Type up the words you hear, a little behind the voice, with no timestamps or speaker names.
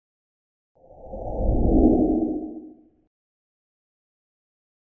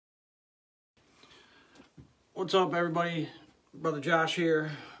What's up, everybody? Brother Josh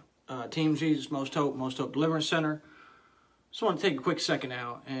here, Team Jesus, Most Hope Deliverance Center. Just want to take a quick second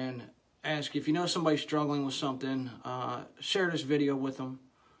out and ask you, if you know somebody struggling with something, share this video with them.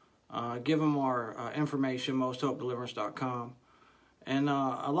 Give them our information, mosthopedeliverance.com. And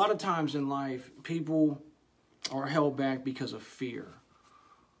a lot of times in life, people are held back because of fear.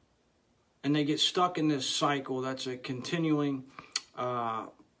 And they get stuck in this cycle that's a continuing,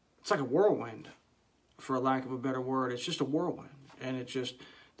 it's like a whirlwind, for a lack of a better word. It's just a whirlwind. And it's just,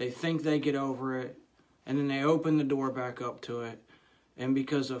 they think they get over it, and then they open the door back up to it. And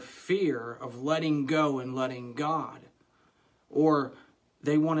because of fear of letting go and letting God, or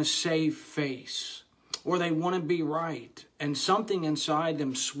they want to save face, or they want to be right, and something inside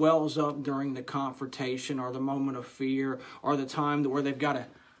them swells up during the confrontation or the moment of fear or the time where they've got to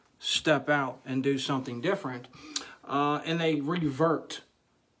step out and do something different, and they revert.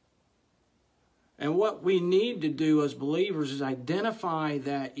 And what we need to do as believers is identify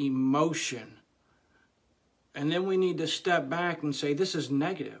that emotion. And then we need to step back and say, this is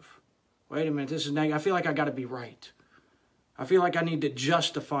negative. Wait a minute, this is negative. I feel like I got to be right. I feel like I need to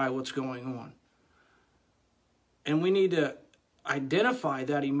justify what's going on. And we need to identify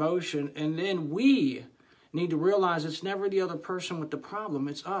that emotion, and then we need to realize it's never the other person with the problem,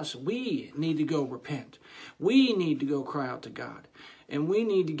 it's us. We need to go repent. We need to go cry out to God. And we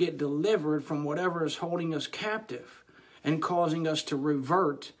need to get delivered from whatever is holding us captive and causing us to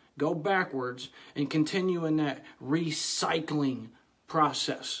revert, go backwards, and continue in that recycling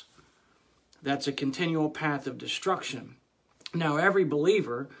process. That's a continual path of destruction. Now, every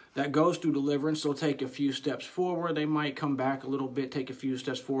believer that goes through deliverance will take a few steps forward. They might come back a little bit, take a few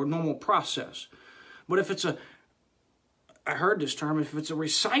steps forward, normal process. But if it's I heard this term, if it's a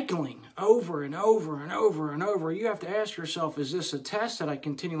recycling over and over and over and over, you have to ask yourself, is this a test that I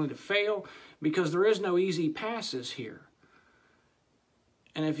continually to fail? Because there is no easy passes here.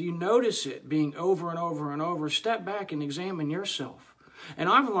 And if you notice it being over and over and over, step back and examine yourself. And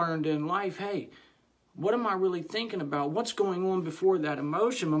I've learned in life, hey, what am I really thinking about? What's going on before that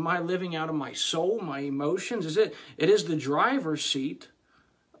emotion? Am I living out of my soul, my emotions? It is the driver's seat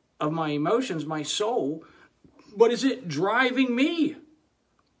of my emotions, my soul, but is it driving me?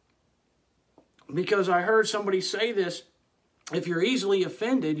 Because I heard somebody say this, if you're easily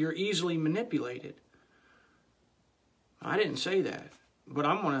offended, you're easily manipulated. I didn't say that, but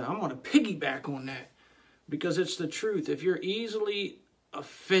I'm gonna piggyback on that, because it's the truth. If you're easily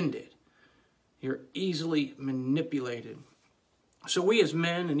offended, you're easily manipulated. So we as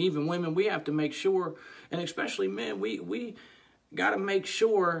men and even women, we have to make sure, and especially men, we got to make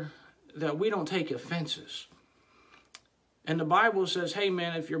sure that we don't take offenses. And the Bible says, hey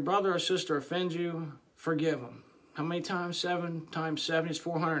man, if your brother or sister offends you, forgive them. How many times? 7 times 7 is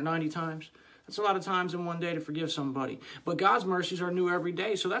 490 times. That's a lot of times in one day to forgive somebody. But God's mercies are new every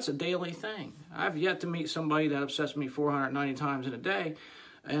day, so that's a daily thing. I've yet to meet somebody that upsets me 490 times in a day.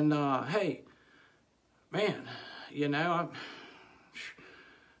 And hey, man, you know,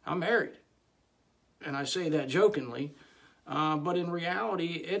 I'm married. And I say that jokingly. But in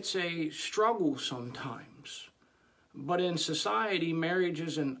reality, it's a struggle sometimes. But in society, marriage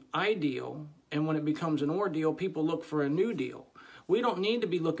is an ideal, and when it becomes an ordeal, people look for a new deal. We don't need to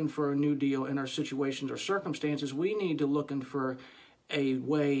be looking for a new deal in our situations or circumstances. We need to looking for a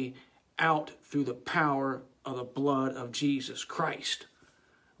way out through the power of the blood of Jesus Christ.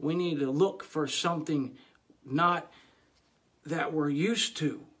 We need to look for something not that we're used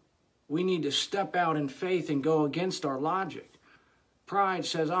to. We need to step out in faith and go against our logic. Pride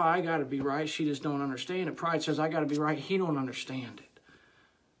says, oh, I got to be right. She just don't understand it. Pride says, I got to be right. He don't understand it.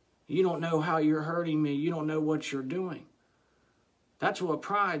 You don't know how you're hurting me. You don't know what you're doing. That's what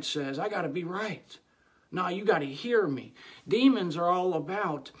pride says. I got to be right. No, you got to hear me. Demons are all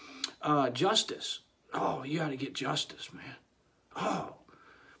about justice. Oh, you got to get justice, man. Oh.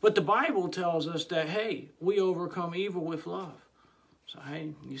 But the Bible tells us that, hey, we overcome evil with love. So,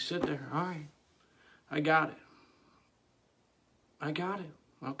 hey, you sit there. All right, I got it. I got it.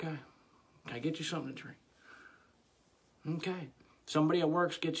 Okay. Can I get you something to drink? Okay. Somebody at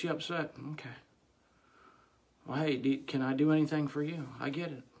work gets you upset. Okay. Well, hey, can I do anything for you? I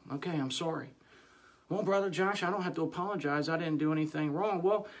get it. Okay, I'm sorry. Well, Brother Josh, I don't have to apologize. I didn't do anything wrong.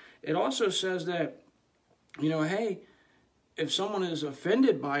 Well, it also says that, you know, hey, if someone is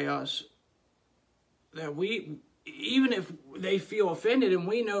offended by us, that even if they feel offended and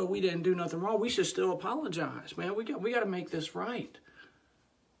we know we didn't do nothing wrong, we should still apologize, man. We got to make this right.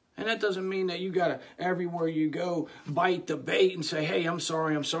 And that doesn't mean that you got to, everywhere you go, bite the bait and say, hey, I'm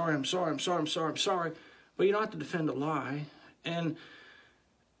sorry, I'm sorry, I'm sorry, I'm sorry, I'm sorry, I'm sorry. But you don't have to defend a lie. And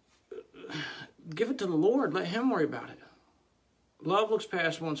give it to the Lord. Let him worry about it. Love looks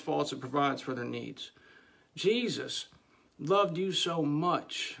past one's faults and provides for their needs. Jesus loved you so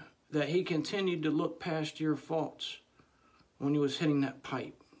much that he continued to look past your faults when he was hitting that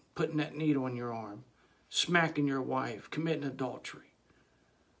pipe, putting that needle in your arm, smacking your wife, committing adultery,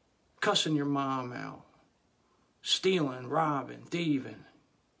 cussing your mom out, stealing, robbing, thieving,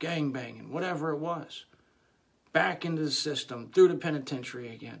 gangbanging, whatever it was. Back into the system, through the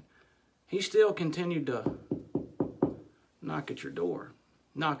penitentiary again. He still continued to knock at your door,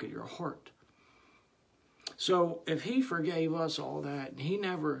 knock at your heart. So if he forgave us all that, and he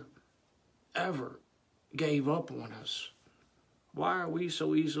never, ever gave up on us, why are we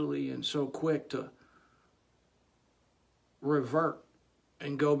so easily and so quick to revert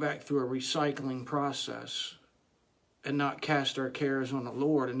and go back through a recycling process and not cast our cares on the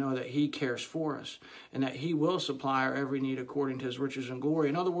Lord and know that he cares for us and that he will supply our every need according to his riches and glory?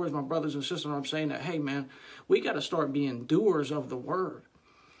 In other words, my brothers and sisters, I'm saying that, hey, man, we got to start being doers of the word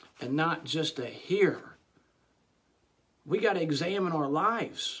and not just a hearer. We got to examine our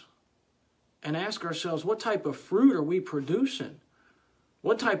lives and ask ourselves, what type of fruit are we producing?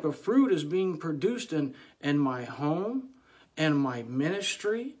 What type of fruit is being produced in my home, in my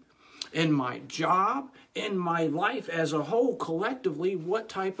ministry, in my job, in my life as a whole? Collectively, what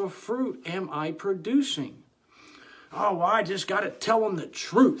type of fruit am I producing? Oh, well, I just got to tell them the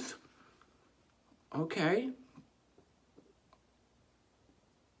truth. Okay.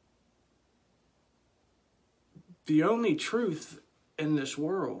 The only truth in this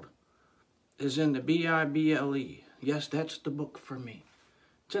world is in the Bible. Yes, that's the book for me.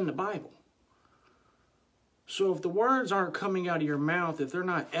 It's in the Bible. So if the words aren't coming out of your mouth, if they're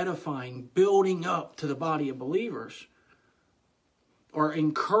not edifying, building up to the body of believers, or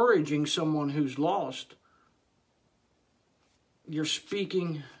encouraging someone who's lost, you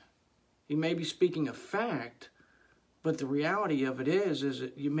may be speaking a fact, but the reality of it is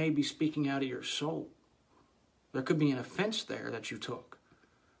that you may be speaking out of your soul. There could be an offense there that you took.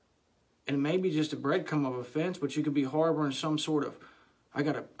 And it may be just a breadcrumb of offense, but you could be harboring some sort of, I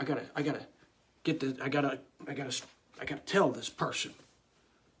gotta tell this person.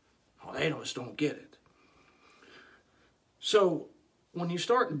 Oh, they just don't get it. So when you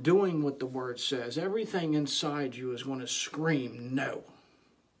start doing what the word says, everything inside you is going to scream no.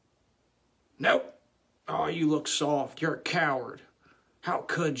 No. Oh, you look soft. You're a coward. How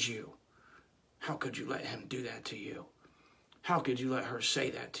could you? How could you let him do that to you? How could you let her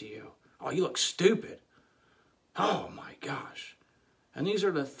say that to you? Oh, you look stupid. Oh, my gosh. And these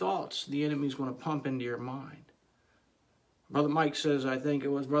are the thoughts the enemy's going to pump into your mind. Brother Mike says, I think it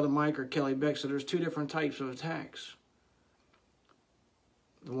was Brother Mike or Kelly Beck said, there's two different types of attacks.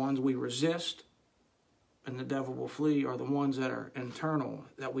 The ones we resist and the devil will flee are the ones that are internal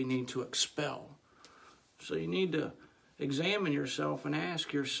that we need to expel. So you need to examine yourself and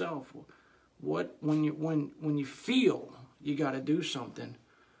ask yourself, when you feel you got to do something,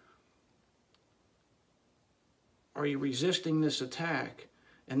 are you resisting this attack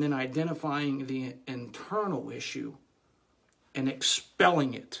and then identifying the internal issue and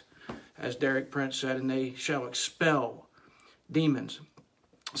expelling it? As Derek Prince said, and they shall expel demons.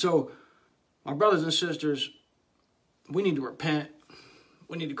 So, my brothers and sisters, we need to repent.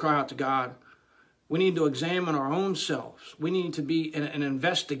 We need to cry out to God. We need to examine our own selves. We need to be an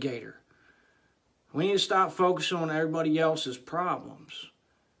investigator. We need to stop focusing on everybody else's problems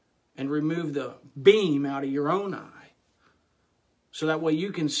and remove the beam out of your own eye so that way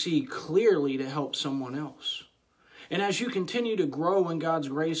you can see clearly to help someone else. And as you continue to grow in God's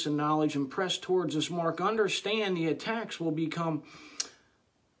grace and knowledge and press towards this mark, understand the attacks will become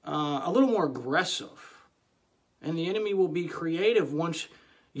a little more aggressive. And the enemy will be creative once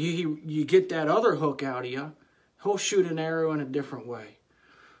you get that other hook out of you. He'll shoot an arrow in a different way.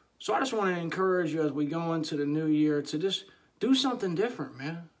 So I just want to encourage you as we go into the new year to just do something different,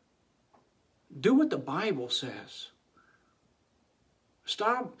 man. Do what the Bible says.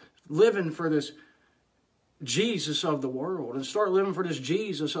 Stop living for this Jesus of the world and start living for this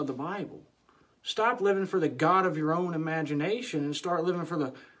Jesus of the Bible. Stop living for the God of your own imagination and start living for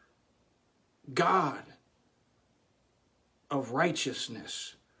the God of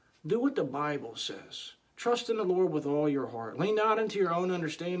righteousness. Do what the Bible says. Trust in the Lord with all your heart. Lean not into your own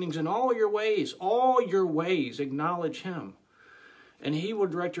understandings. In all your ways, acknowledge him. And he will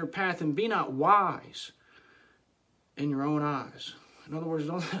direct your path. And be not wise in your own eyes. In other words,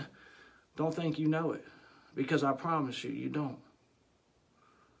 don't think you know it. Because I promise you, you don't.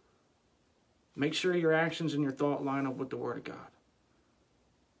 Make sure your actions and your thought line up with the Word of God.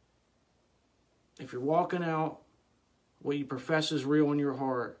 If you're walking out what you profess is real in your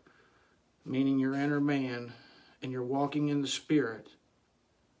heart, meaning your inner man, and you're walking in the Spirit,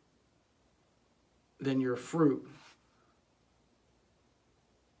 then your fruit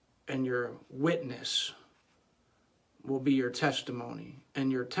and your witness will be your testimony,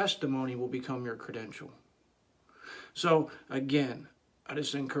 and your testimony will become your credential. So again, I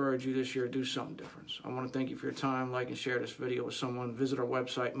just encourage you this year to do something different. I want to thank you for your time. Like and share this video with someone. Visit our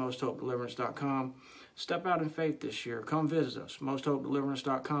website, mosthopedeliverance.com. Step out in faith this year. Come visit us,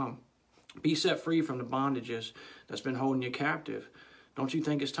 mosthopedeliverance.com. Be set free from the bondages that's been holding you captive. Don't you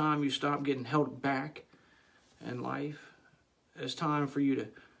think it's time you stop getting held back in life? It's time for you to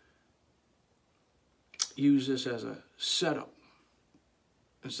use this as a setup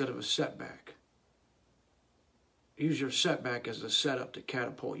instead of a setback. Use your setback as a setup to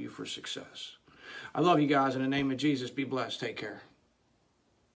catapult you for success. I love you guys. In the name of Jesus, be blessed. Take care.